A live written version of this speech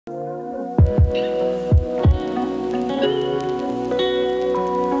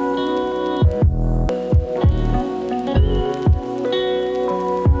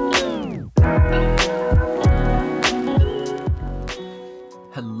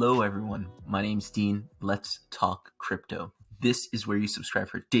Hello everyone, my name's Dean. Let's talk crypto. This is where you subscribe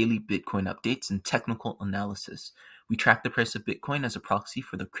for daily Bitcoin updates and technical analysis. We track the price of Bitcoin as a proxy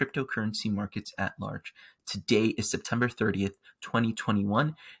for the cryptocurrency markets at large. Today is September 30th,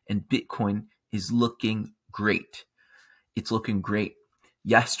 2021, and Bitcoin is looking great. It's looking great.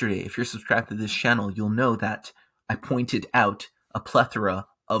 Yesterday, if you're subscribed to this channel, you'll know that I pointed out a plethora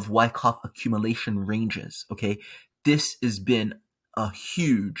of Wyckoff accumulation ranges, okay? This has been a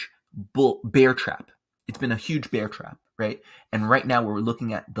huge bear trap. It's been a huge bear trap, right? And right now we're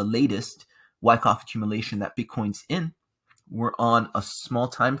looking at the latest Wyckoff accumulation that Bitcoin's in. We're on a small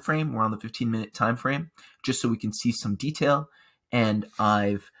time frame. We're on the 15-minute time frame, just so we can see some detail. And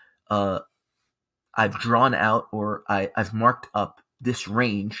I've drawn out, or I've marked up this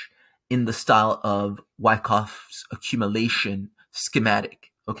range in the style of Wyckoff's accumulation schematic.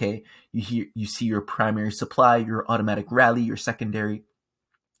 Okay, you see your primary supply, your automatic rally, your secondary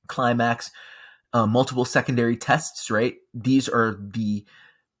climax, multiple secondary tests, right? These are the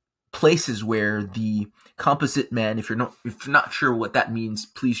places where the composite man, if you're not sure what that means,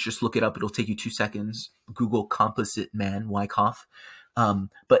 please just look it up. It'll take you 2 seconds. Google composite man, Wyckoff.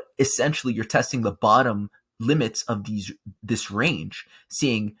 But essentially you're testing the bottom limits of this range,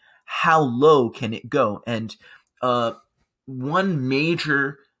 seeing how low can it go. And one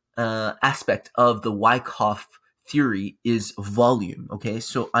major aspect of the Wyckoff theory is volume. Okay,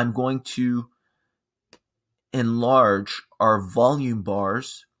 so I'm going to enlarge our volume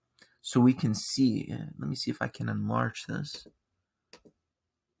bars so we can see. Let me see if I can enlarge this.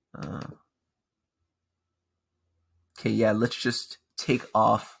 Okay, yeah, let's just take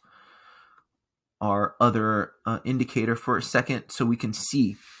off our other indicator for a second so we can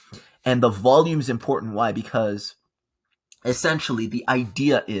see. And the volume is important. Why? Because essentially the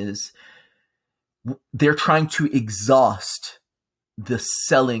idea is they're trying to exhaust the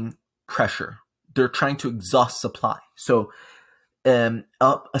selling pressure. They're trying to exhaust supply. So a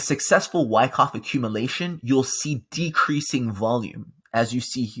successful Wyckoff accumulation, you'll see decreasing volume, as you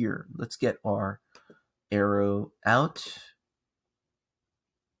see here. Let's get our arrow out.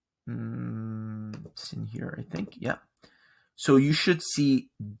 It's in here, I think. Yeah. So you should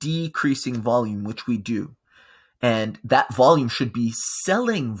see decreasing volume, which we do. And that volume should be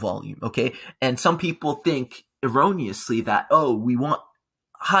selling volume, okay? And some people think erroneously that, oh, we want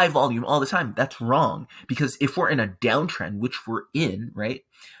high volume all the time. That's wrong. Because if we're in a downtrend, which we're in, right?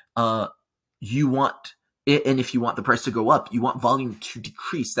 You want it, and if you want the price to go up, you want volume to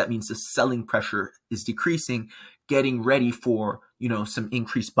decrease. That means the selling pressure is decreasing, getting ready for, some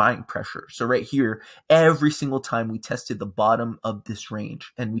increased buying pressure. So right here, every single time we tested the bottom of this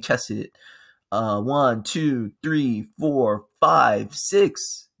range, and we tested it 1, 2, 3, 4, 5,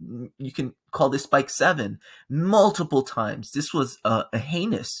 6. You can call this spike 7 multiple times. This was a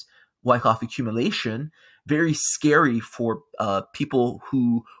heinous Wyckoff accumulation, very scary for people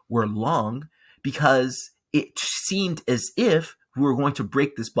who were long, because it seemed as if we were going to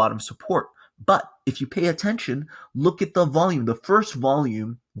break this bottom support. But if you pay attention, look at the volume. The first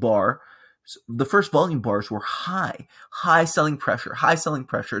volume bars were high selling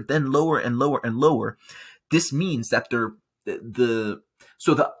pressure, then lower and lower and lower. This means that the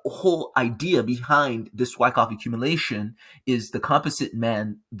whole idea behind this Wyckoff accumulation is the composite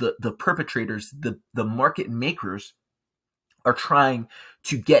man, the perpetrators, the market makers are trying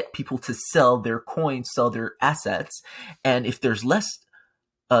to get people to sell their coins, sell their assets. And if there's less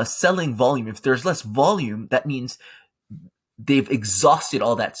selling volume, if there's less volume, that means they've exhausted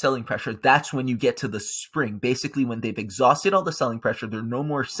all that selling pressure. That's when you get to the spring. Basically, when they've exhausted all the selling pressure, there are no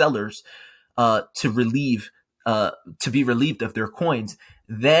more sellers to be relieved of their coins.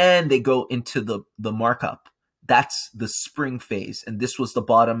 Then they go into the markup. That's the spring phase. And this was the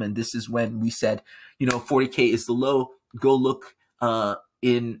bottom. And this is when we said, 40K is the low. Go look on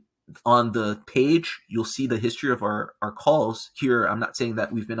the page. You'll see the history of our calls here. I'm not saying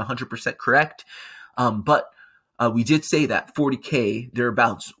that we've been 100% correct, but we did say that 40K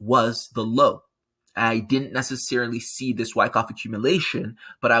thereabouts was the low. I didn't necessarily see this Wyckoff accumulation,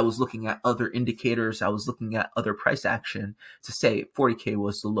 but I was looking at other indicators. I was looking at other price action to say 40K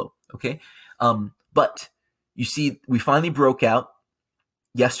was the low. Okay. But you see, we finally broke out.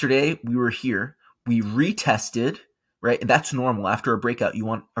 Yesterday, we were here. We retested, right? That's normal. After a breakout, you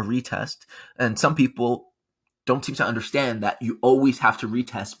want a retest. And some people don't seem to understand that you always have to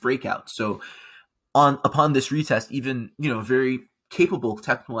retest breakouts. So upon this retest, even, very capable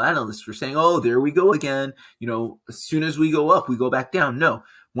technical analysts were saying, oh, there we go again. As soon as we go up, we go back down. No,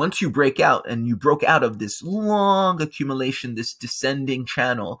 once you break out, and you broke out of this long accumulation, this descending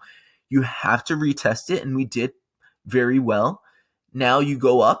channel, you have to retest it. And we did very well. now you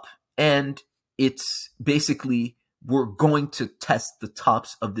go up, and it's basically we're going to test the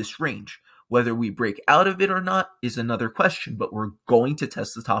tops of this range. Whether we break out of it or not is another question, but we're going to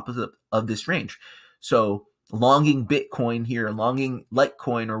test the top of this range. So longing Bitcoin here, longing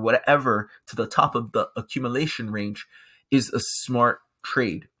Litecoin or whatever to the top of the accumulation range is a smart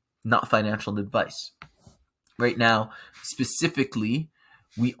trade, not financial advice. Right now, specifically,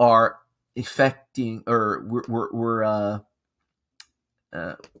 we are affecting, or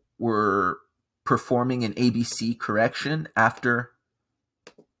we're performing an ABC correction after.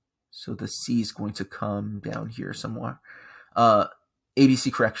 So the C is going to come down here somewhere.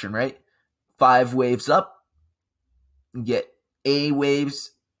 ABC correction, right? 5 waves up. You get A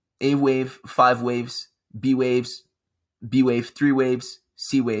waves, A wave, 5 waves, B waves, B wave, 3 waves,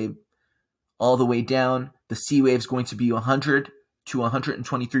 C wave, all the way down. The C wave is going to be 100 to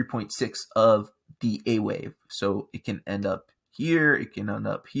 123.6 of the A wave. So it can end up here, it can end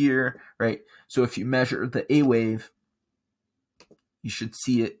up here, right? So if you measure the A wave, you should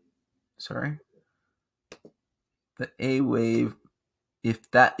see it. Sorry. The A wave, if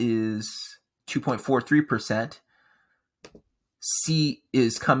that is 2.43%, C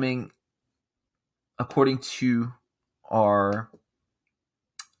is coming according to our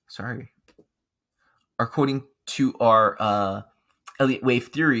Elliott wave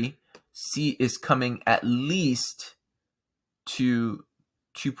theory, C is coming at least to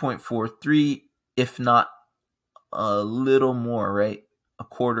 2.43, if not a little more, right? A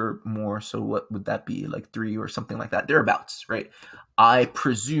quarter more. So what would that be? Like 3 or something like that, thereabouts, right? I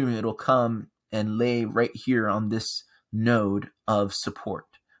presume it'll come and lay right here on this node of support.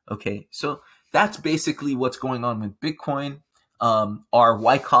 Okay, so that's basically what's going on with Bitcoin. Our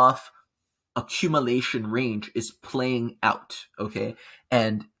Wyckoff accumulation range is playing out, okay?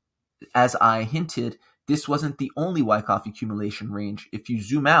 And as I hinted, this wasn't the only Wyckoff accumulation range. If you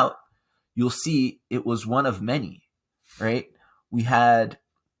zoom out, you'll see it was one of many, right? We had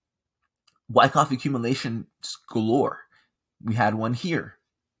Wyckoff accumulations galore. We had one here.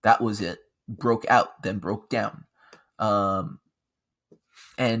 That was it. Broke out, then broke down.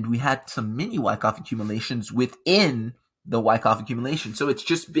 And we had some mini Wyckoff accumulations within the Wyckoff accumulation. So it's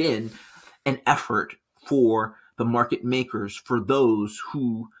just been an effort for the market makers, for those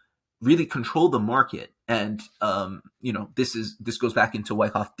who really control the market. And, this goes back into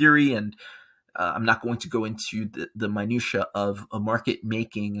Wyckoff theory, and I'm not going to go into the minutia of a market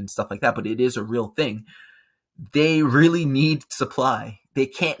making and stuff like that, but it is a real thing. They really need supply. They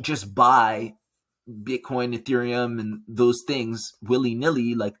can't just buy Bitcoin, Ethereum, and those things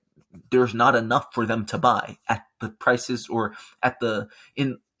willy-nilly. Like, there's not enough for them to buy at the prices or at the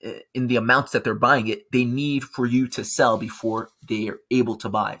in the amounts that they're buying it. They need for you to sell before they are able to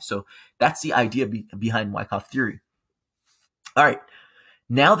buy. So that's the idea behind Wyckoff theory. All right.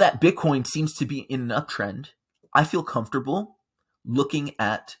 Now that Bitcoin seems to be in an uptrend, I feel comfortable looking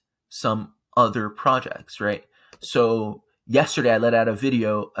at some other projects, right? So yesterday I let out a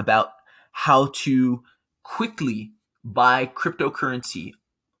video about how to quickly buy cryptocurrency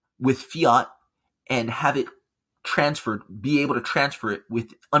with fiat and have it transferred, be able to transfer it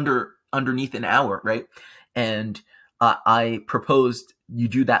with underneath an hour, right? And I proposed you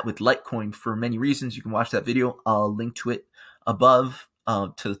do that with Litecoin for many reasons. You can watch that video. I'll link to it above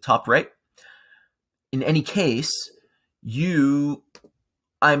to the top right. In any case,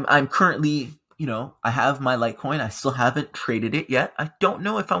 I'm currently, I have my Litecoin. I still haven't traded it yet. I don't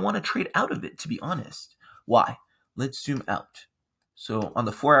know if I want to trade out of it, to be honest. Why? Let's zoom out. So on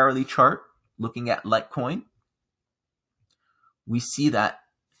the 4-hourly chart, looking at Litecoin, we see that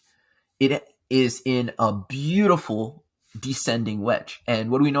it is in a beautiful descending wedge. And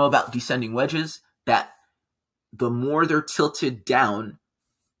what do we know about descending wedges? That the more they're tilted down,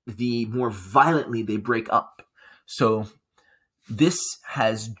 the more violently they break up. So this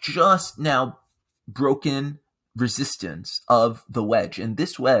has just now broken resistance of the wedge. And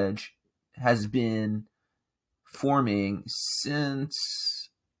this wedge has been forming since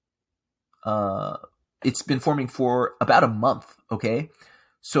it's been forming for about a month, okay?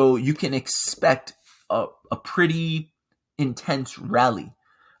 So you can expect a pretty intense rally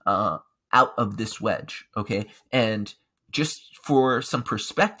out of this wedge, okay? And just for some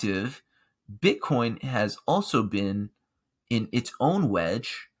perspective, Bitcoin has also been in its own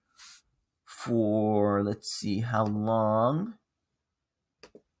wedge for, let's see how long.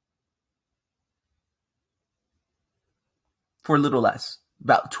 For a little less,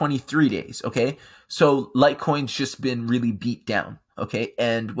 about 23 days, okay? So Litecoin's just been really beat down, okay?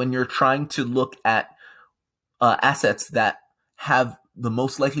 And when you're trying to look at assets that have the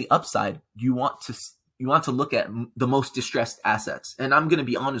most likely upside, you want you want to look at the most distressed assets. And I'm going to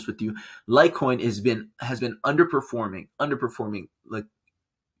be honest with you, Litecoin has been underperforming like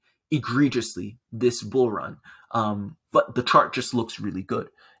egregiously this bull run. But the chart just looks really good.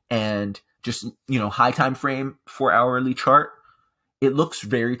 And just, high time frame, 4-hourly chart, it looks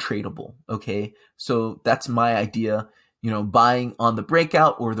very tradable. Okay. So that's my idea, buying on the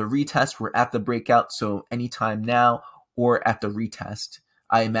breakout or the retest. We're at the breakout. So anytime now or at the retest,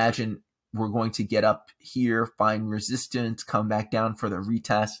 I imagine we're going to get up here, find resistance, come back down for the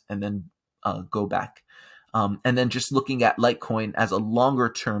retest, and then go back. And then just looking at Litecoin as a longer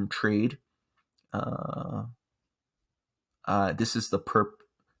term trade. This is the perp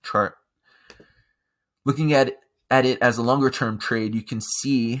chart. Looking at it as a longer term trade, you can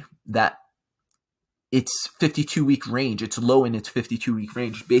see that it's 52-week range. It's low in its 52-week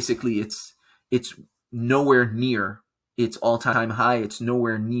range. Basically, it's nowhere near its all-time high. It's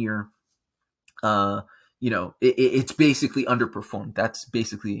nowhere near. It's basically underperformed. That's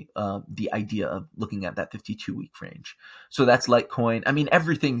basically the idea of looking at that 52-week range. So that's Litecoin. I mean,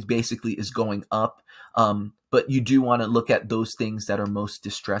 everything basically is going up, but you do want to look at those things that are most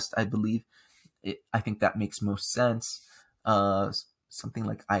distressed, I believe. I think that makes most sense. Something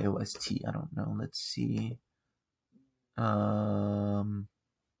like IOST, I don't know. Let's see. 21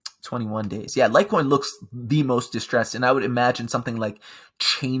 days. Yeah, Litecoin looks the most distressed, and I would imagine something like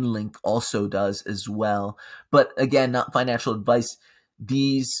Chainlink also does as well. But again, not financial advice.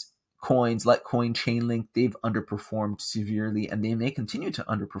 These coins, Litecoin, Chainlink, they've underperformed severely, and they may continue to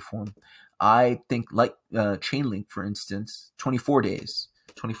underperform. I think like Chainlink, for instance, 24 days.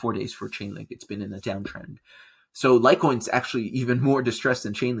 24 days for Chainlink. It's been in a downtrend. So Litecoin's actually even more distressed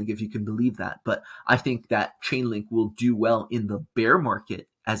than Chainlink, if you can believe that. But I think that Chainlink will do well in the bear market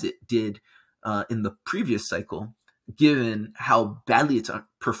as it did in the previous cycle, given how badly it's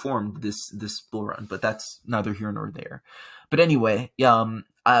performed this bull run. But that's neither here nor there. But anyway,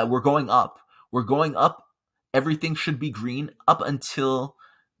 we're going up. We're going up. Everything should be green up until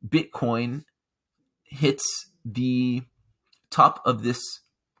Bitcoin hits the top of this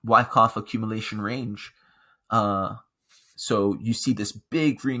Wyckoff accumulation range. So you see this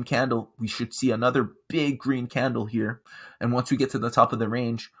big green candle. We should see another big green candle here. And once we get to the top of the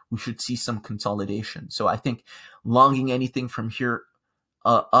range, we should see some consolidation. So I think longing anything from here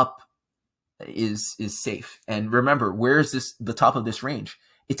up is safe. And remember, where is the top of this range?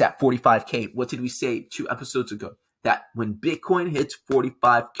 It's at 45K. What did we say 2 episodes ago? That when Bitcoin hits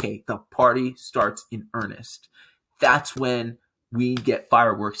 45K, the party starts in earnest. That's when we get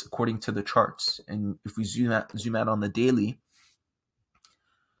fireworks according to the charts. And if we zoom out on the daily,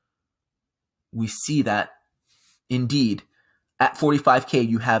 we see that indeed at 45K,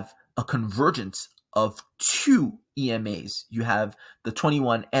 you have a convergence of 2 EMAs. You have the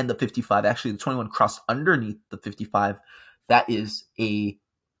 21 and the 55. Actually, the 21 crossed underneath the 55. That is a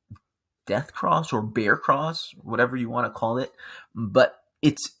death cross or bear cross, whatever you want to call it. But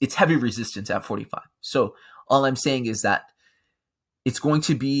it's heavy resistance at 45. So all I'm saying is that it's going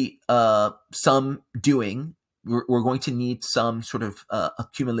to be some doing. We're going to need some sort of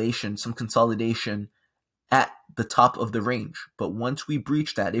accumulation, some consolidation at the top of the range. But once we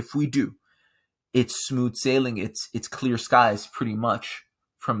breach that, if we do, it's smooth sailing. It's clear skies pretty much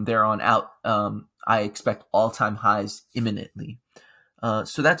from there on out. I expect all-time highs imminently.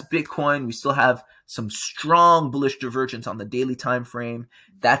 So that's Bitcoin. We still have some strong bullish divergence on the daily time frame.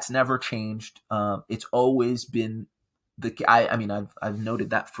 That's never changed. It's always been I've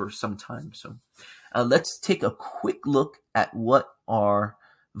noted that for some time. So let's take a quick look at what our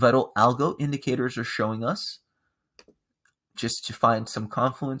vital algo indicators are showing us. Just to find some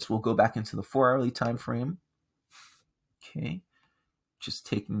confluence, we'll go back into the 4-hourly time frame. Okay, just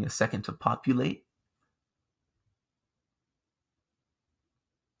taking a second to populate.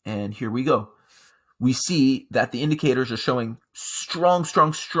 And here we go. We see that the indicators are showing strong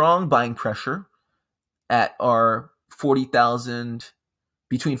buying pressure at our 40,000,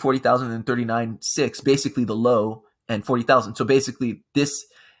 between 40,000 and 39.6, basically the low, and 40,000. So basically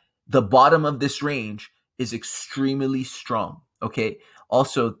the bottom of this range is extremely strong. Okay.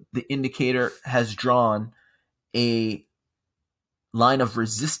 Also, the indicator has drawn a line of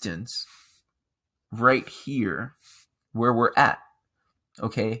resistance right here where we're at.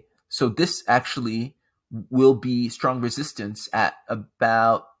 Okay. So this actually will be strong resistance at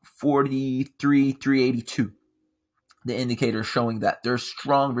about 43,382. The indicator showing that there's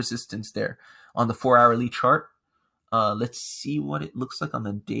strong resistance there on the 4-hourly chart. Let's see what it looks like on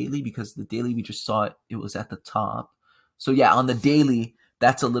the daily, because the daily we just saw it was at the top. So yeah, on the daily,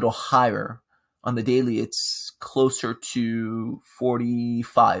 that's a little higher. On the daily, it's closer to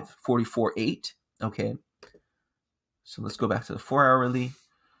 44.8. Okay, so let's go back to the 4-hourly,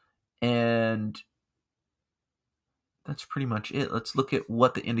 and that's pretty much it. Let's look at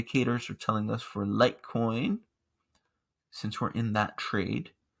what the indicators are telling us for Litecoin, since we're in that trade.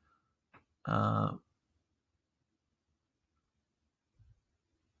 Okay,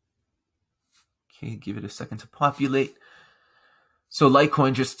 give it a second to populate. So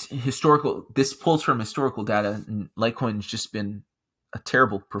Litecoin, just historical, this pulls from historical data, and Litecoin has just been a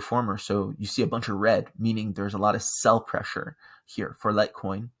terrible performer. So you see a bunch of red, meaning there's a lot of sell pressure here for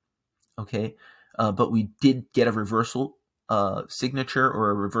Litecoin. Okay, but we did get a reversal signature,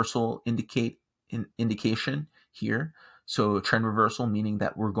 or a reversal indication here. So a trend reversal, meaning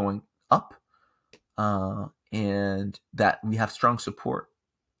that we're going up, and that we have strong support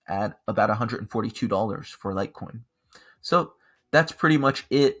at about $142 for Litecoin. So that's pretty much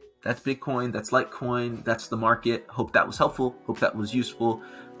it. That's Bitcoin, that's Litecoin, that's the market. Hope that was helpful. Hope that was useful.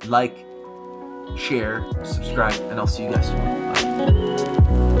 Like, share, subscribe, and I'll see you guys tomorrow. Bye.